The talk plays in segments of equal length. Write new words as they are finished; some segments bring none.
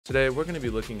Today we're going to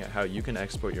be looking at how you can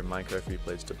export your Minecraft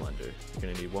replays to Blender. You're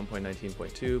going to need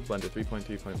 1.19.2, Blender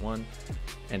 3.3.1,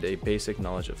 and a basic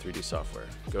knowledge of 3D software.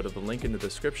 Go to the link in the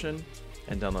description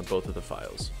and download both of the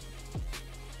files.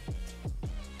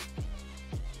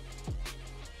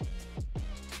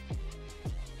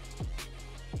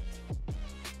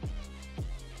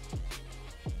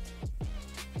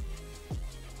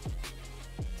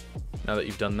 Now that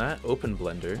you've done that, open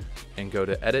Blender and go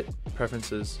to Edit,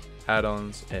 Preferences,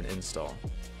 Add-ons, and Install.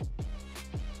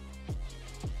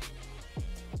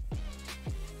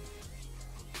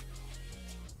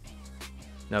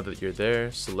 Now that you're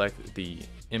there, select the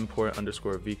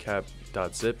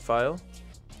import_vcap.zip file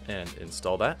and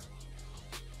install that.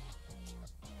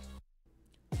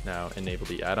 Now enable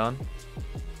the add-on.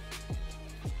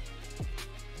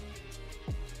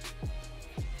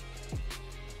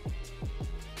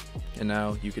 And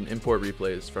now you can import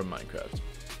replays from Minecraft.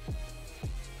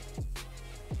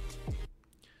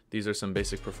 These are some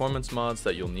basic performance mods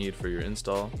that you'll need for your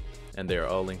install, and they are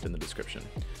all linked in the description.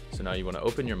 So now you want to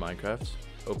open your Minecraft,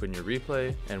 open your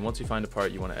replay, and once you find a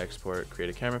part you want to export, create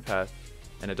a camera path,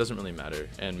 and it doesn't really matter,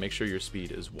 and make sure your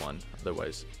speed is 1,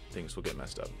 otherwise things will get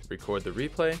messed up. Record the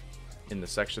replay in the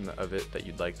section of it that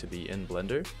you'd like to be in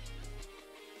Blender.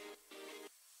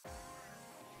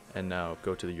 And now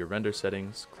go to your render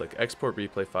settings, click export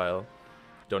replay file,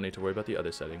 don't need to worry about the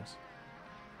other settings.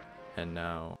 And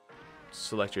now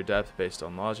select your depth based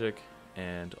on logic,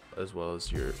 and as well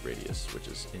as your radius, which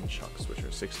is in chunks, which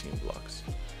are 16 blocks.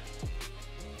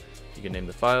 You can name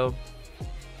the file,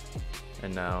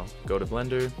 and now go to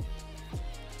Blender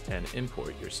and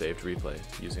import your saved replay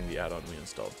using the add-on we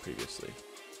installed previously.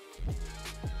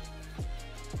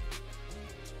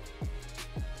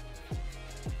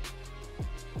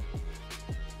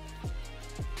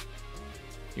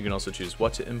 You can also choose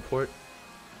what to import.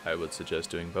 I would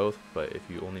suggest doing both, but if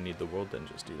you only need the world, then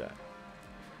just do that.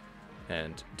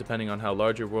 And depending on how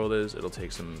large your world is, it'll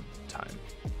take some time.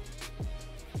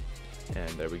 And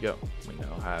there we go. We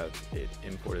now have it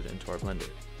imported into our Blender.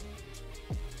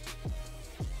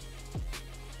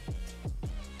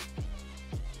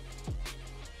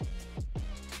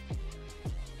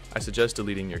 I suggest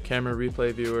deleting your camera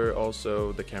replay viewer,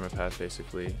 also the camera path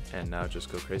basically, and now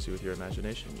just go crazy with your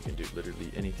imagination. You can do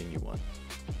literally anything you want.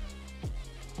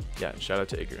 Yeah, and shout out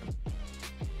to Igram.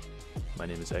 My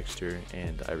name is Exter,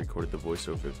 and I recorded the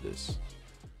voiceover of this.